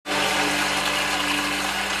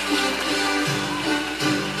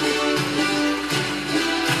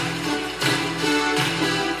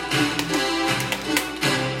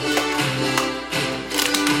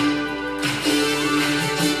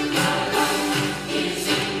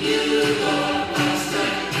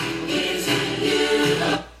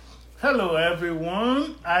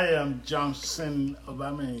everyone. I am Johnson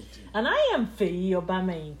Obamainti. And I am Feyi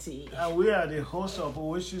Obamainti. And we are the hosts of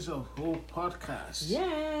Oasis of Hope podcast.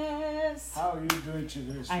 Yes. How are you doing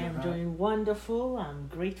today, I am doing wonderful. I'm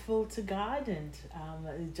grateful to God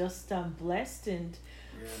and just blessed and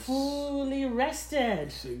fully rested.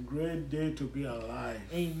 It's a great day to be alive.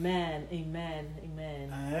 Amen. Amen.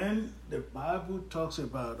 Amen. And the Bible talks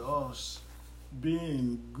about us being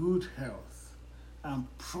in good health and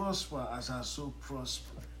prosper as our soul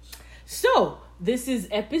prospers. So, this is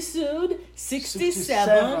episode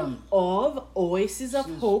 67 of Oasis of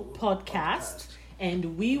Hope podcast.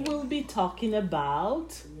 And we will be talking about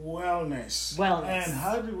wellness. Wellness. And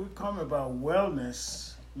how do we come about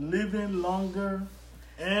wellness? Living longer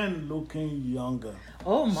and looking younger.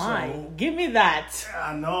 Oh my, give me that.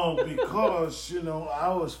 I know, because,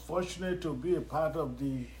 I was fortunate to be a part of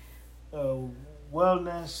the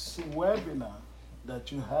wellness webinar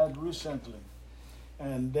that you had recently.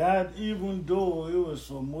 And that, even though it was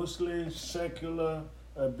for mostly secular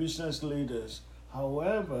business leaders,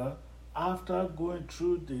 however, after going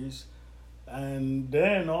through this, and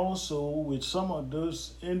then also with some of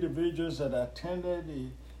those individuals that attended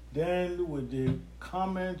it, then with the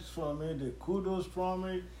comments from it, the kudos from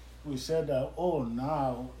it, we said that,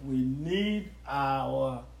 now we need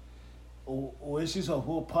our Oasis of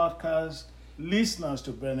Hope podcast listeners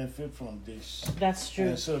to benefit from this. That's true.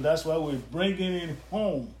 And so that's why we're bringing it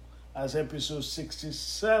home as episode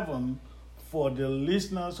 67 for the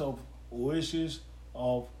listeners of Oasis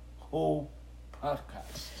of Hope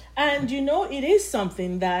podcast. And it is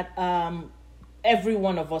something that every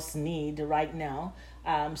one of us need right now.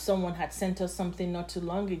 Someone had sent us something not too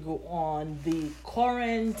long ago on the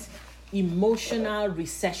current emotional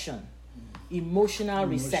recession. Emotional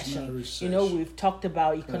recession. We've talked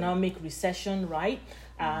about economic recession, right?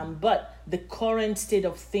 But the current state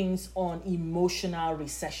of things on emotional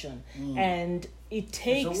recession. And it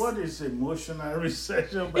takes... So what is emotional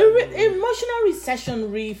recession? Emotional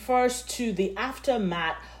recession refers to the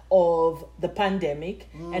aftermath of the pandemic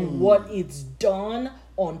and what it's done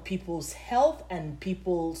on people's health and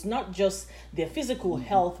people's, not just their physical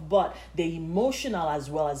health, but their emotional as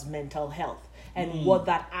well as mental health. And what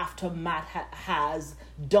that aftermath has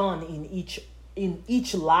done in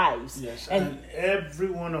each lives. Yes, and every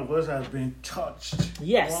one of us has been touched.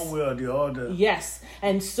 Yes. One way or the other. Yes.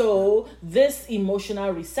 And so this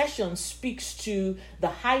emotional recession speaks to the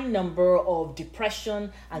high number of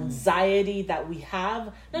depression, anxiety that we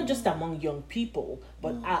have, not just among young people,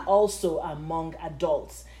 but also among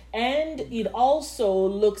adults. And it also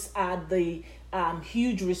looks at the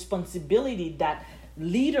huge responsibility that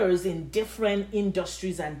leaders in different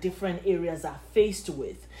industries and different areas are faced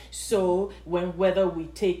with. So whether we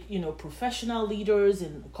take, professional leaders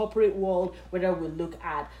in the corporate world, whether we look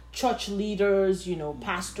at church leaders,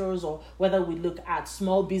 pastors, or whether we look at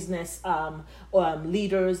small business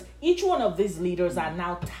leaders, each one of these leaders are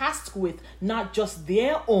now tasked with not just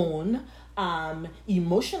their own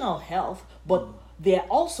emotional health, but they're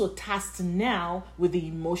also tasked now with the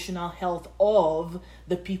emotional health of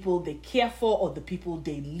the people they care for or the people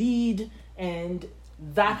they lead. And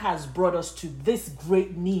that has brought us to this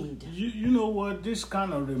great need. You know what? This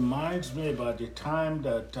kind of reminds me about the time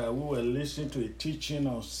that we were listening to a teaching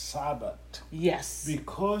on Sabbath. Yes.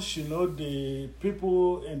 Because, the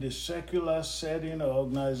people in the secular setting or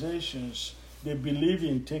organizations, they believe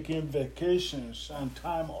in taking vacations and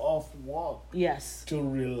time off work. Yes. To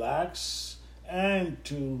relax and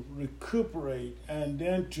to recuperate and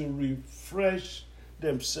then to refresh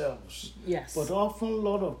themselves. Yes. But often, a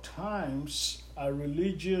lot of times, our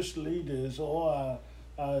religious leaders or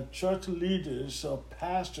our church leaders or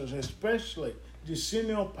pastors, especially the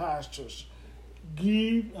senior pastors,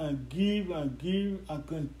 give and give and give and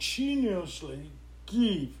continuously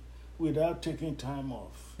give without taking time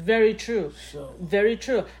off. Very true. So. Very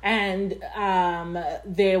true. And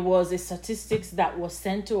there was a statistics that was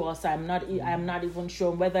sent to us. I'm not even sure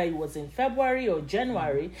whether it was in February or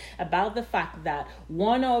January, about the fact that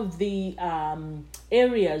one of the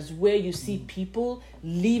areas where you see people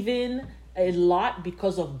leaving a lot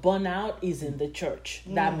because of burnout is in the church.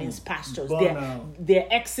 That means pastors. They're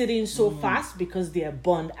exiting so fast because they're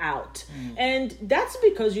burned out. And that's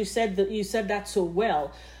because you said that so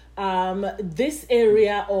well. This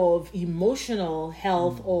area of emotional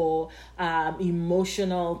health or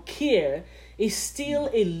emotional care is still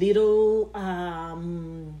a little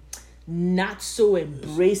not so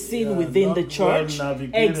embracing within the church.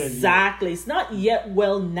 Exactly. It's not yet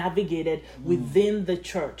well navigated within the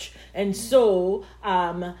church. And so,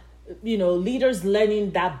 leaders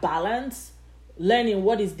learning that balance learning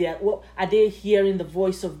what are they hearing the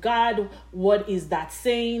voice of God? What is that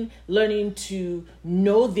saying? Learning to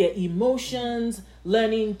know their emotions,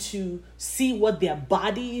 learning to see what their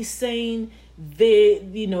body is saying.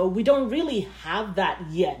 We don't really have that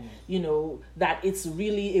yet, that it's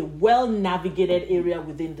really a well-navigated area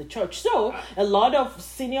within the church. So a lot of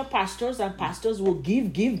senior pastors and pastors will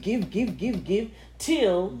give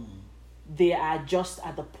till they are just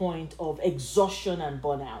at the point of exhaustion and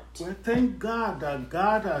burnout. Well, thank God that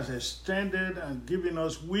God has extended and given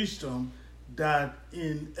us wisdom that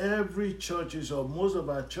in every churches or most of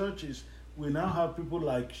our churches, we now have people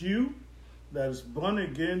like you that's born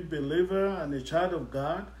again believer and a child of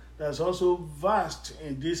God that's also vast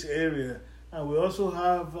in this area. And we also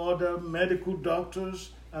have other medical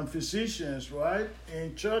doctors and physicians, right,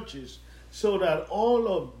 in churches, so that all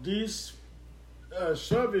of these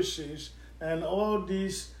services and all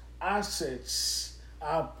these assets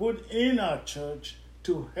are put in our church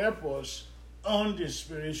to help us on the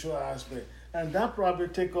spiritual aspect. And that probably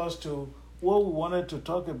takes us to what we wanted to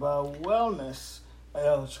talk about, wellness,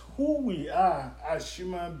 as who we are as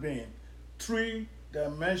human beings,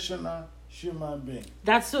 three-dimensional human being.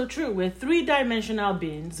 That's so true. We're three-dimensional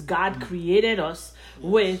beings. God created us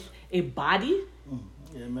with a body,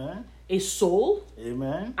 Amen, a soul,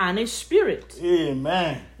 amen, and a spirit.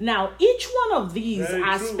 Amen. Now, each one of these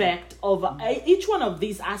aspects of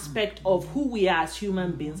who we are as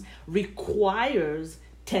human beings requires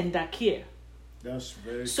tender care. That's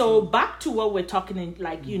very so true. Back to what we're talking in,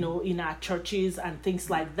 in our churches and things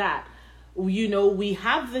like that. We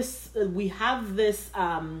have this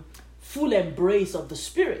full embrace of the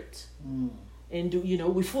spirit, and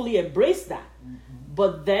we fully embrace that.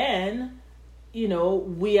 But then,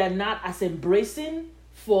 we are not as embracing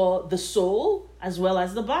for the soul as well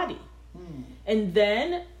as the body. And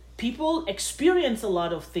then people experience a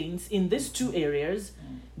lot of things in these two areas,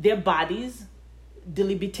 their bodies,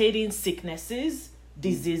 debilitating sicknesses,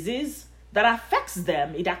 diseases that affects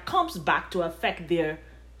them. It comes back to affect their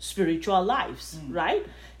spiritual lives, right?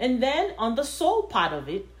 And then on the soul part of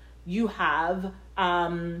it, you have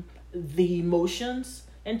the emotions.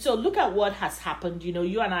 And so look at what has happened.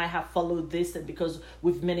 You and I have followed this, and because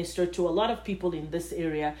we've ministered to a lot of people in this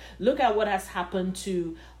area, look at what has happened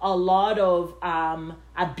to a lot of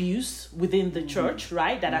abuse within the church,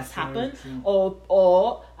 right? That has happened,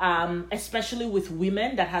 or especially with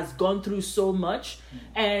women that has gone through so much.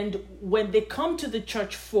 And when they come to the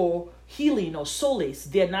church for healing or solace,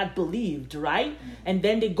 they're not believed, right? And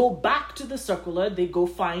then they go back to the circular, they go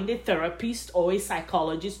find a therapist or a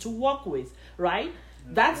psychologist to work with, right?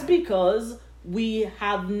 That's because we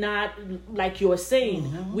have not, like you're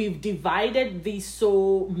saying, we've divided these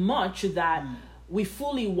so much that we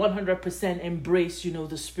fully 100% embrace,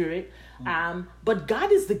 the spirit. But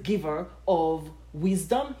God is the giver of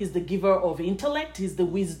wisdom. He's the giver of intellect. He's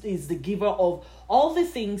the giver of all the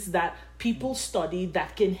things that people study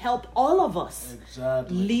that can help all of us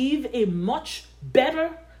live a much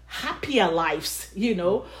better, happier lives. Who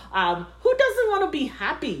doesn't want to be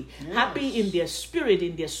happy? Yes. Happy in their spirit,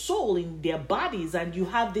 in their soul, in their bodies. And you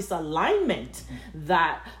have this alignment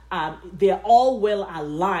that they're all well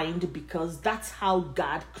aligned because that's how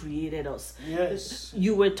God created us. Yes.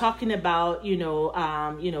 You were talking about,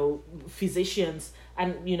 physicians,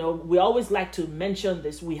 and, we always like to mention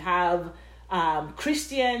this. We have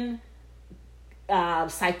Christian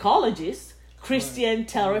psychologists, Christian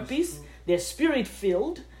therapists, they're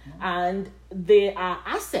spirit-filled, and they are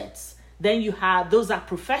assets. Then you have, those are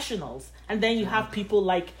professionals. And then you have people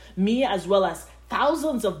like me, as well as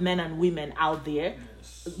thousands of men and women out there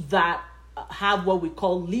that have what we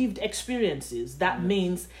call lived experiences. That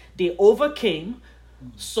means they overcame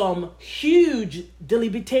some huge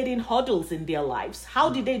debilitating hurdles in their lives. How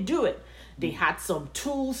did they do it? They had some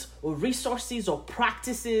tools or resources or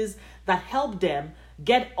practices that helped them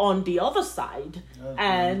get on the other side.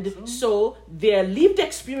 And so their lived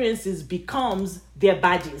experiences becomes their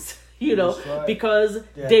badges, because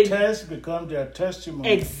their tests become their testimony.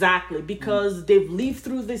 Exactly, because they've lived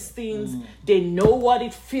through these things. They know what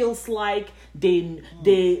it feels like. They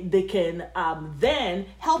can then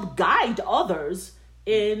help guide others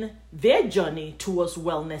in their journey towards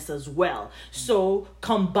wellness as well. So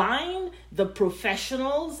combine the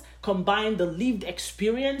professionals, combine the lived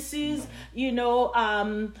experiences,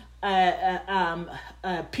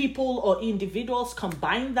 people or individuals,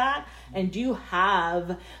 combine that, and you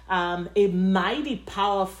have a mighty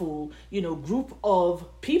powerful, group of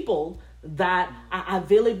people that are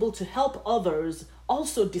available to help others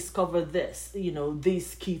also discover this,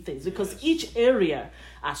 these key things. Because each area,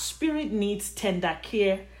 our spirit needs tender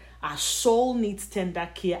care, our soul needs tender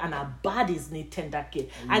care and our bodies need tender care.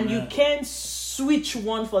 And you can't switch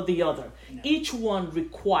one for the other. Each one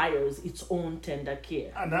requires its own tender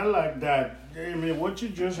care. And I like that. I mean, what you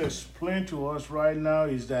just explained to us right now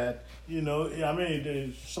is that,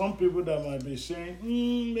 there's some people that might be saying,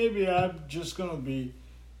 maybe I'm just going to be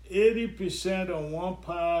 80% on one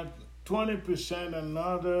part, 20%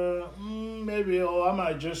 another, maybe, I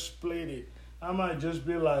might just split it. I might just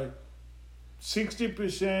be like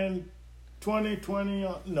 60%, 20.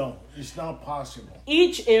 No, it's not possible.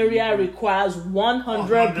 Each area requires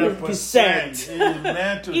 100%.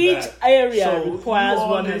 Amen to Each that. area requires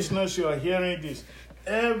all 100%. listeners, you are hearing this.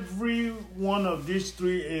 Every one of these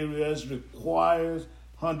three areas requires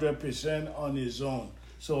 100% on its own.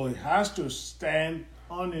 So it has to stand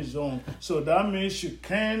on its own. So that means you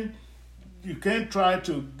can't try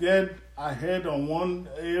to get ahead on one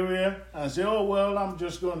area and say, oh, well, I'm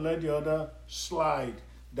just going to let the other slide.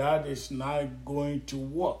 That is not going to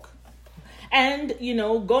work. And,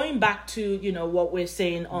 going back to, what we're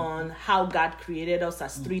saying on how God created us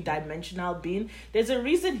as three-dimensional being, there's a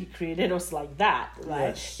reason he created us like that, right?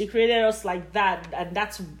 Yes. He created us like that, and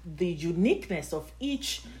that's the uniqueness of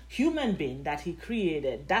each human being that he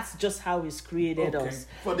created. That's just how he's created us.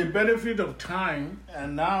 For the benefit of time,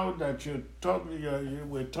 and now that we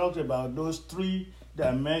talked about those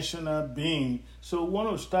three-dimensional being, so we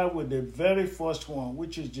want to start with the very first one,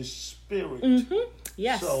 which is the spirit. Mm-hmm.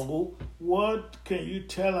 Yes. So what can you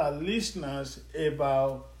tell our listeners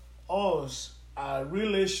about us, our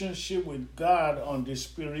relationship with God on the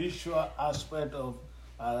spiritual aspect of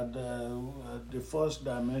the first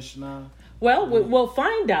dimensional? Well, we'll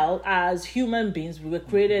find out. As human beings, we were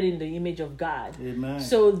created in the image of God. Amen.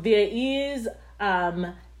 So there is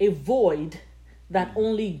a void that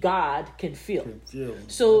only God can fill.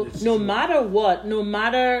 So no matter what,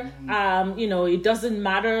 it doesn't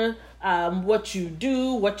matter what you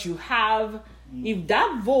do, what you have, if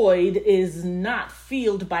that void is not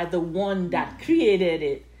filled by the one that created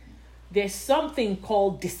it, there's something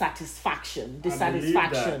called dissatisfaction that in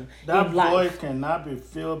void life. cannot be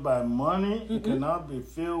filled by money. It cannot be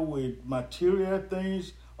filled with material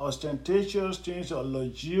things, ostentatious things, or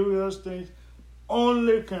luxurious things.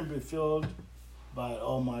 Only can be filled by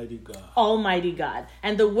Almighty God. Almighty God.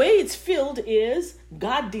 And the way it's filled is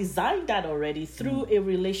God designed that already through a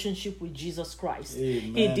relationship with Jesus Christ.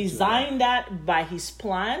 Amen. He designed that by his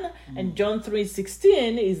plan. And John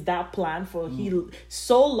 3:16 is that plan, for he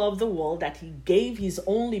so loved the world that he gave his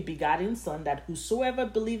only begotten Son, that whosoever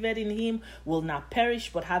believeth in him will not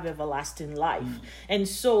perish but have everlasting life. And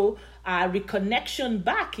so our reconnection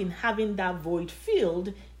back in having that void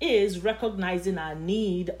filled is recognizing our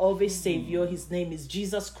need of a Savior. His name is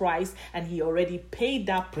Jesus Christ, and he already paid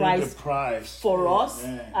that price for us,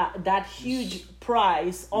 that huge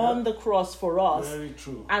price on the cross for us. Very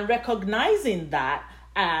true. And recognizing that,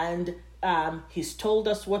 and he's told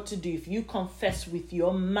us what to do. If you confess with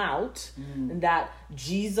your mouth that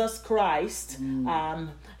Jesus Christ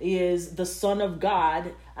is the Son of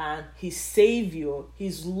God and his Savior,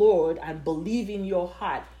 his Lord, and believe in your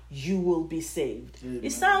heart, you will be saved. Amen.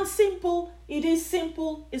 It sounds simple. It is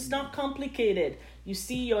simple. It's not complicated. You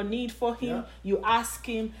see your need for him. You ask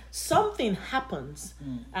him. Something happens.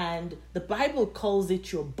 And the Bible calls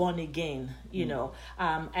it your born again,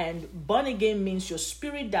 and born again means your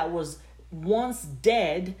spirit that was once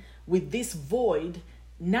dead with this void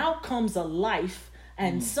now comes alive.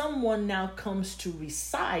 And someone now comes to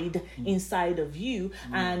reside inside of you.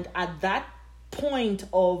 And at that point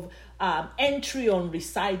of entry on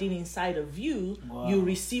residing inside of you, you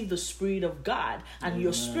receive the Spirit of God. And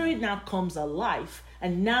your spirit now comes alive.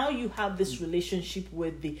 And now you have this relationship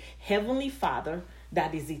with the Heavenly Father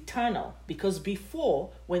that is eternal. Because before,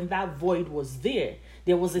 when that void was there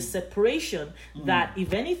was a separation that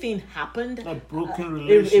if anything happened, a broken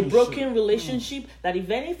relationship, that if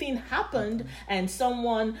anything happened and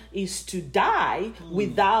someone is to die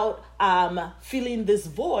without filling this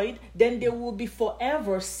void, then they will be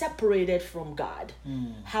forever separated from God.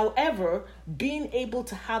 However, being able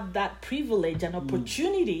to have that privilege and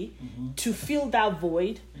opportunity to fill that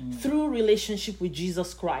void through relationship with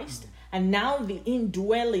Jesus Christ, and now the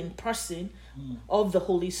indwelling person of the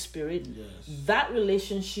Holy Spirit, that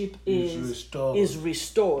relationship is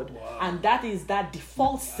restored. Wow. And that is that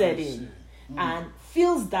default setting and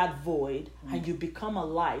fills that void, and you become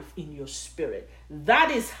alive in your spirit.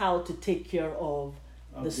 That is how to take care of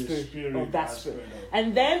the spirit of that spirit.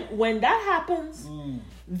 And then when that happens,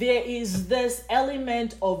 there is this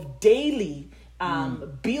element of daily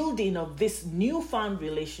building of this newfound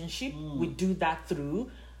relationship. We do that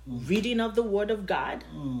through reading of the Word of God.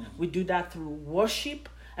 We do that through worship,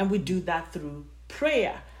 And we do that through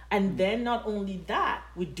prayer. And then not only that,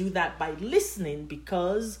 we do that by listening,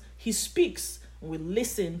 because he speaks. We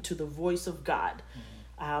listen to the voice of God.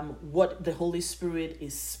 What the Holy Spirit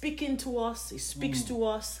is speaking to us, he speaks to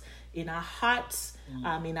us in our hearts,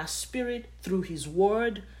 in our spirit, through his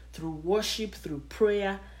word, through worship, through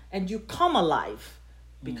prayer, and you come alive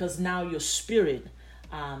because now your spirit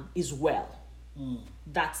is well.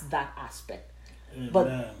 That's that aspect. Amen.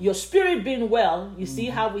 But your spirit being well, you see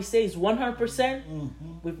how we say is 100%?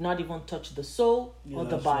 We've not even touched the soul or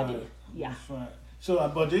the body. Right. Yeah. That's right.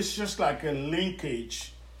 So, but it's just like a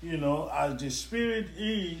linkage, as the spirit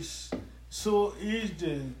is, so is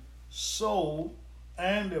the soul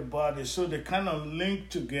and the body. So they kind of link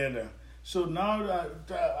together. So now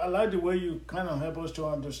I like the way you kind of help us to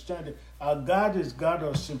understand it. Our God is God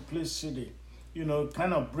of simplicity.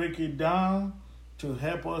 Kind of break it down to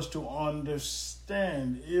help us to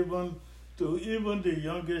understand even the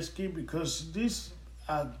youngest kid, because this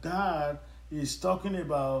God is talking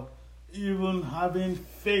about even having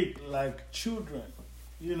faith like children.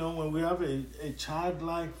 When we have a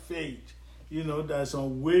childlike faith, that's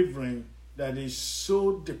unwavering, that is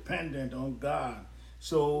so dependent on God.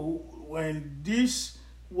 So when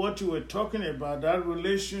what you were talking about, that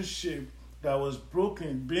relationship that was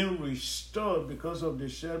broken, being restored because of the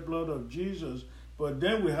shed blood of Jesus, but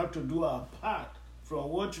then we have to do our part. From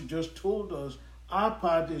what you just told us, our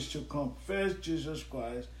part is to confess Jesus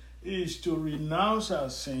Christ, is to renounce our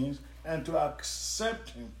sins, and to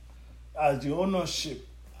accept him as the ownership,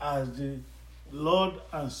 as the Lord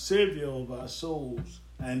and Savior of our souls.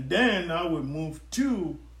 And then now we move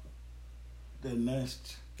to the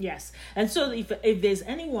next. Yes. And so if there's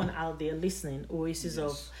anyone out there listening, Oasis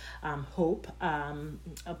of Hope,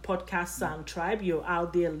 a podcast tribe, you're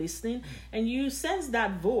out there listening, and you sense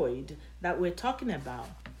that void that we're talking about,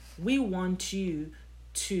 we want you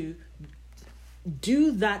to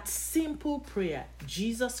do that simple prayer.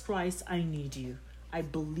 Jesus Christ, I need you. I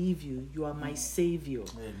believe you. You are my Savior.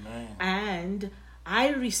 Amen. And I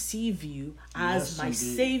receive you as my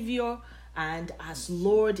Savior and as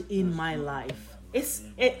Lord in my life.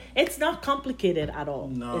 It's not complicated at all.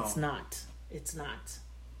 No. It's not. It's not.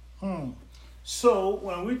 So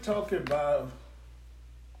when we talk about,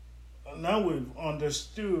 now we've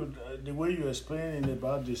understood the way you're explaining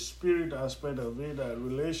about the spirit aspect of it, that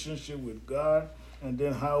relationship with God, and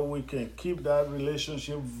then how we can keep that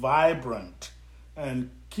relationship vibrant and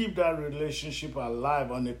keep that relationship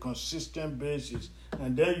alive on a consistent basis.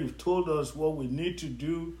 And then you've told us what we need to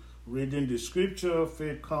do, reading the scripture,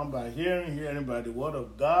 faith come by hearing by the word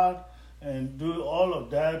of God, and do all of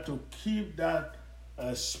that to keep that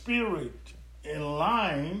spirit in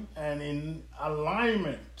line and in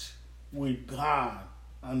alignment with God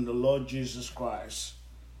and the Lord Jesus Christ.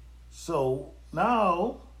 So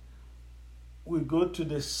now we go to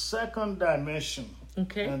the second dimension.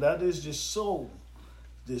 Okay. And that is the soul.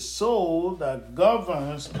 The soul that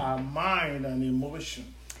governs our mind and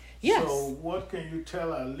emotion. Yes. So what can you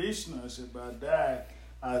tell our listeners about that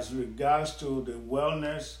as regards to the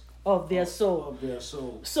wellness of their soul? Of their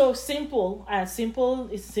soul. So simple and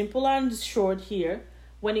short here.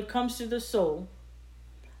 When it comes to the soul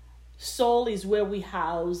is where we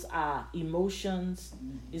house our emotions,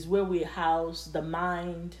 is where we house the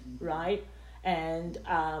mind, right? And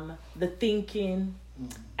the thinking,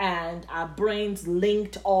 and our brains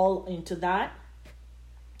linked all into that.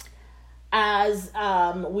 As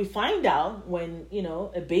we find out when,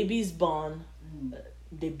 a baby's born,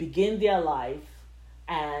 they begin their life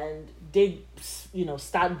and they,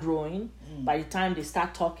 start growing. By the time they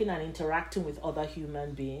start talking and interacting with other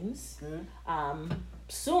human beings,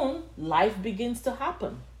 soon life begins to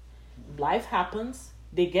happen. Life happens,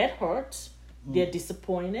 they get hurt, they're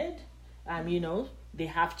disappointed, they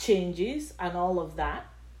have changes and all of that.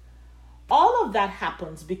 All of that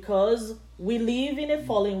happens because we live in a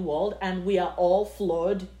fallen world and we are all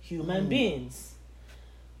flawed human beings.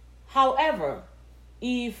 However,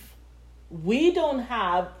 if we don't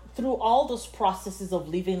have, through all those processes of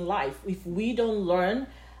living life, if we don't learn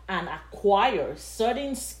and acquire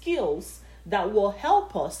certain skills that will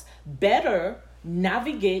help us better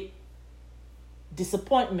navigate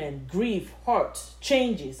disappointment, grief, hurt,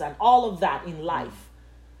 changes, and all of that in life,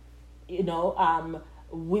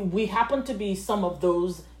 we happen to be some of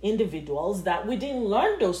those individuals that we didn't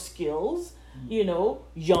learn those skills,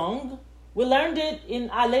 young. We learned it in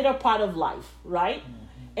our later part of life, right?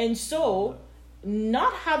 And so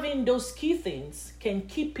not having those key things can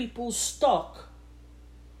keep people stuck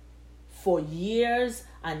for years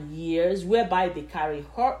and years, whereby they carry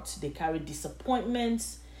hurt, they carry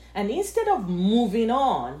disappointments, and instead of moving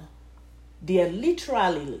on, they're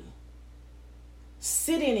literally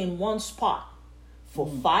sitting in one spot for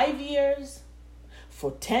 5 years,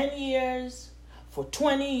 for 10 years, for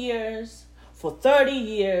 20 years, for 30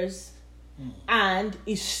 years, and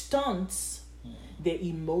it stunts their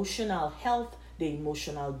emotional health, their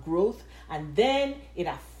emotional growth, and then it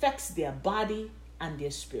affects their body and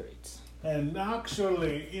their spirits. And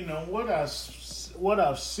actually, what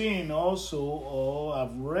I've seen also, or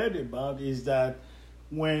I've read about, is that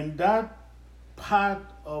when that part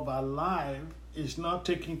of our life is not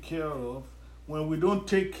taken care of, when we don't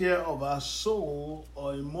take care of our soul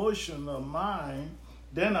or emotion or mind,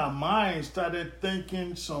 then our mind started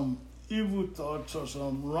thinking some evil thoughts or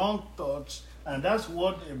some wrong thoughts, and that's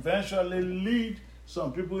what eventually lead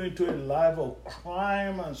some people into a life of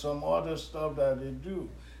crime and some other stuff that they do.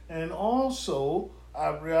 And also,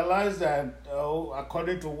 I've realized that,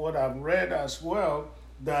 according to what I've read as well,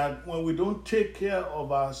 that when we don't take care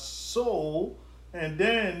of our soul, and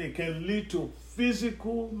then it can lead to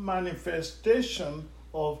physical manifestation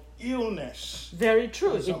of illness. Very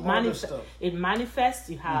true. It manifests.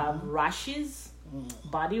 You have rashes,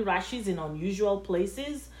 body rashes in unusual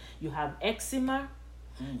places. You have eczema.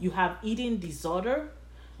 You have eating disorder.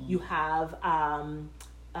 You have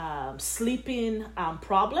sleeping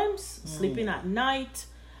problems, sleeping at night.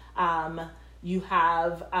 You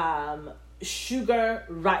have sugar,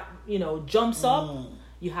 jumps up.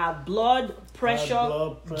 You have blood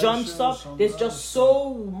pressure jumps up. There's just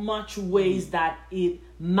so much ways that it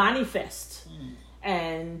manifests.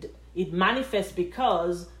 And it manifests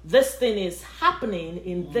because this thing is happening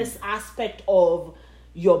in this aspect of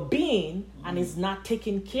your being and is not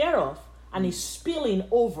taken care of, and is spilling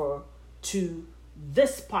over to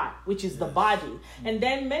this part, which is the body. And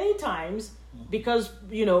then many times, because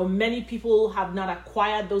many people have not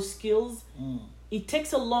acquired those skills, it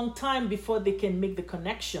takes a long time before they can make the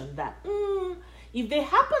connection that if they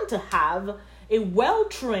happen to have a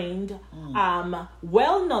well-trained,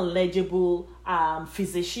 well-knowledgeable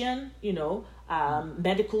physician,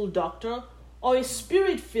 medical doctor, or a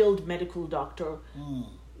spirit-filled medical doctor,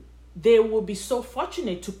 they will be so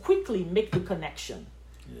fortunate to quickly make the connection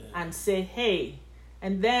and say, hey,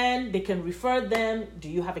 and then they can refer them. Do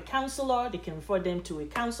you have a counselor? They can refer them to a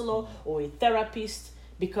counselor or a therapist,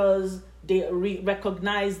 because they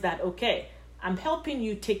recognize that, okay, I'm helping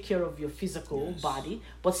you take care of your physical body,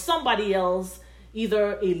 but somebody else,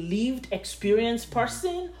 either a lived experienced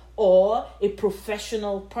person or a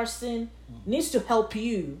professional person, needs to help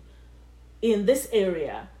you in this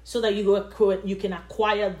area so that you can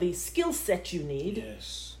acquire the skill set you need,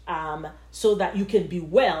 so that you can be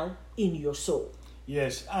well in your soul.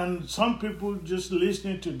 Yes, and some people just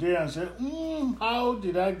listening today and say, how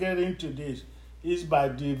did I get into this? It's by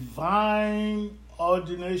divine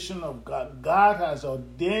ordination of God. God has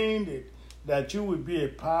ordained it that you will be a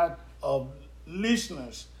part of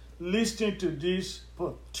listeners listening to this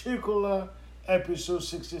particular episode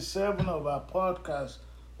 67 of our podcast,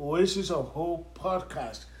 Oasis of Hope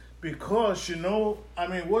podcast. Because,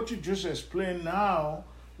 what you just explained now,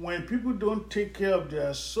 when people don't take care of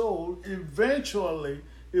their soul, eventually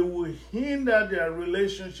it will hinder their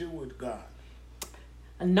relationship with God.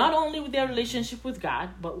 And not only with their relationship with God,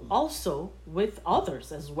 but also with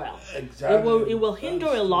others as well. Exactly. It will hinder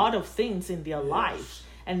a lot of things in their life.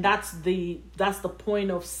 And that's the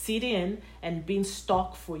point of sitting and being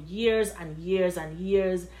stuck for years and years and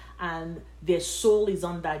years, and their soul is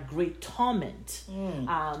under great torment.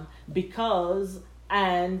 Because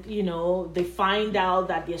they find out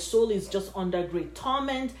that their soul is just under great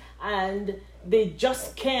torment, and they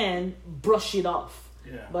just can't brush it off.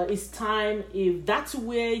 But it's time, if that's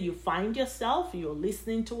where you find yourself, you're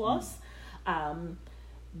listening to us,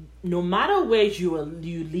 no matter where you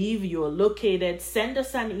live, you're located, send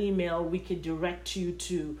us an email. We can direct you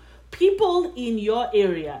to people in your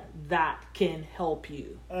area that can help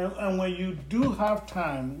you. And when you do have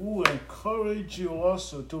time, we will encourage you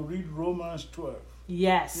also to read Romans 12.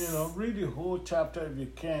 Yes. Read the whole chapter if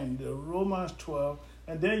you can, the Romans 12,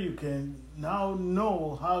 and then you can now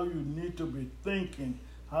know how you need to be thinking,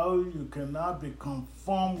 how you cannot be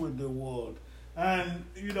conformed with the world. And,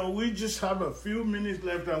 we just have a few minutes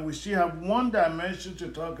left, and we still have one dimension to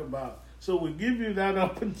talk about. So we give you that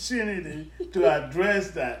opportunity to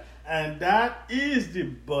address that. And that is the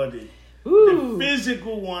body. The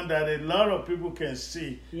physical one that a lot of people can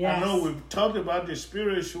see. Yes. I know we've talked about the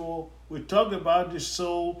spiritual, we talked about the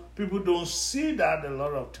soul. People don't see that a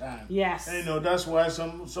lot of time. Yes. And that's why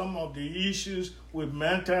some of the issues with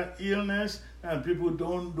mental illness, and people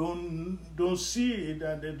don't see it,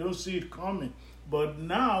 and they don't see it coming. But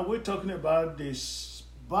now we're talking about this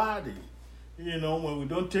body. when we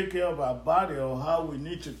don't take care of our body, or how we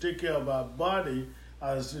need to take care of our body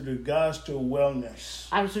as regards to wellness.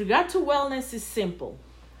 As regard to wellness is simple.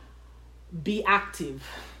 Be active.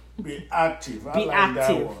 Be active. I Be like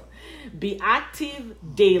active. that one. Be active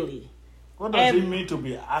daily. What does it mean to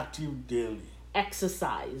be active daily?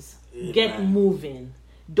 Exercise. Amen. Get moving.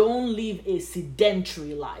 Don't live a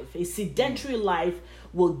sedentary life. A sedentary life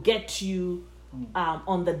will get you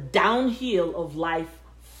on the downhill of life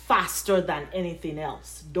faster than anything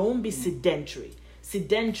else. Don't be sedentary.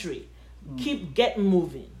 Get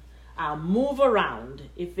moving. Move around.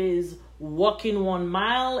 If it's walking 1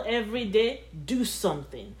 mile every day, do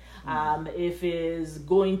something. If it's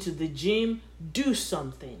going to the gym, do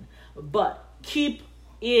something. But keep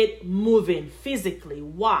it moving physically.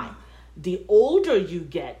 Why? The older you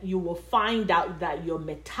get, you will find out that your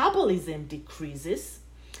metabolism decreases.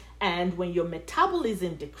 And when your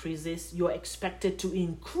metabolism decreases, you're expected to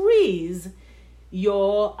increase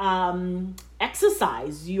your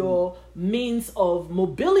exercise, your means of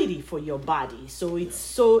mobility for your body. So it's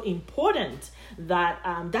so important that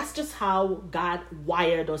that's just how God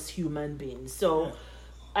wired us human beings. So,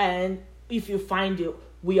 and if you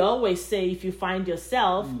we always say, if you find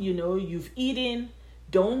yourself, you've eaten,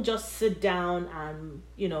 don't just sit down and,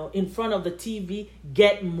 in front of the TV,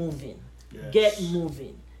 get moving. Yes.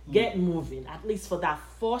 Get moving, at least for that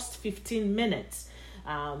first 15 minutes.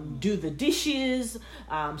 Do the dishes,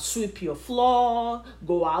 sweep your floor,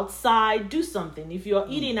 go outside, do something. If you're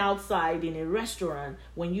eating outside in a restaurant,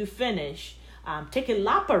 when you finish, take a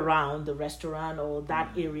lap around the restaurant or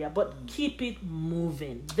that area, but keep it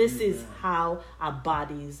moving. This is how our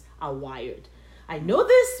bodies are wired. I know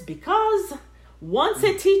this because once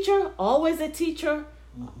a teacher, always a teacher.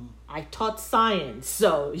 I taught science,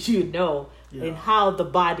 so in how the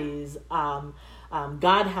bodies,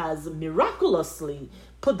 God has miraculously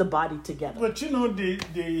put the body together. But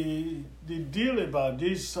the deal about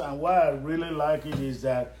this, and why I really like it, is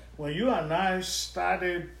that when you and I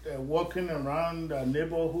started walking around the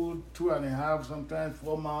neighborhood 2.5, sometimes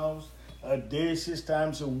 4 miles a day, 6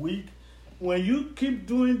 times a week, when you keep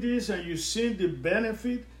doing this and you see the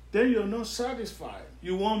benefit, then you're not satisfied.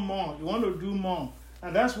 You want more. You want to do more.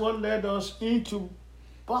 And that's what led us into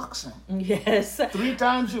boxing. Yes. 3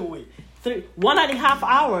 times a week. 1.5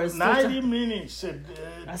 hours. 90 minutes,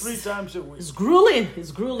 3 times a week. It's grueling.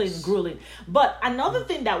 But another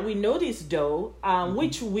thing that we noticed, though,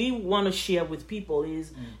 which we want to share with people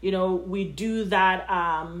is, we do that,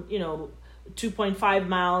 2.5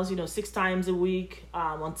 miles, 6 times a week.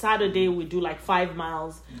 On Saturday, we do like 5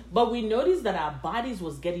 miles. But we noticed that our bodies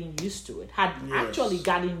was getting used to it, actually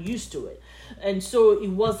gotten used to it. And so it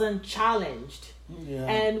wasn't challenged. Yeah.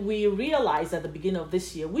 And we realized at the beginning of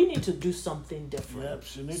this year, we need to do something different. Yep,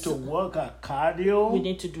 so you need to work at cardio. We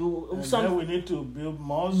need to do then we need to build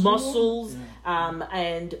muscles. Yeah.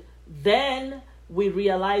 And then we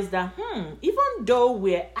realized that, even though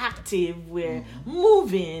we're active, we're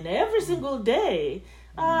moving every single day,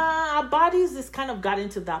 our bodies is kind of got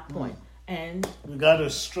into that point. And we got to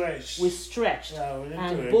stretch. We stretched. Yeah, we need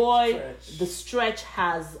and to stretch. The stretch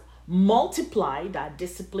has multiplied our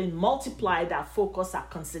discipline, multiplied our focus, our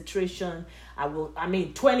concentration.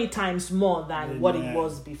 20 times more than what it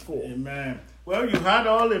was before. Amen. Well, you heard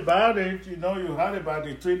all about it. You heard about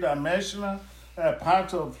the 3-dimensional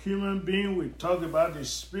part of human being. We talked about the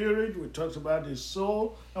spirit, we talked about the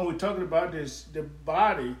soul, and we talked about the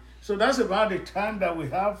body. So that's about the time that we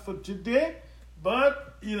have for today.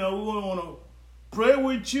 But, we want to pray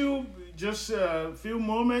with you just a few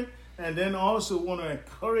moments. And then also want to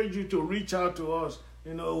encourage you to reach out to us,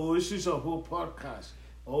 Oasis of Hope Podcast,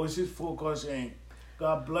 Oasis Focus Inc.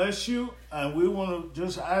 God bless you. And we want to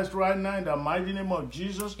just ask right now in the mighty name of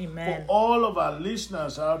Jesus, Amen. For all of our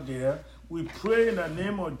listeners out there, we pray in the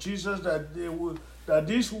name of Jesus that that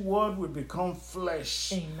this word will become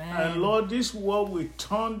flesh. Amen. And Lord, this word will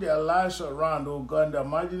turn their lives around, oh God. In the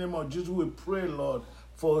mighty name of Jesus, we pray, Lord,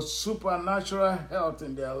 for supernatural health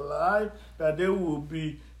in their life, that they will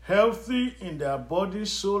be healthy in their body,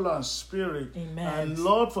 soul, and spirit. Amen. And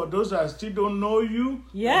Lord, for those that still don't know you,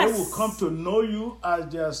 they will come to know you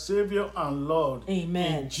as their Savior and Lord.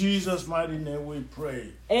 Amen. In Jesus' mighty name we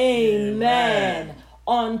pray. Amen.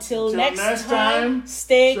 Until next time,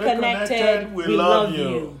 stay connected. We love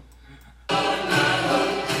you.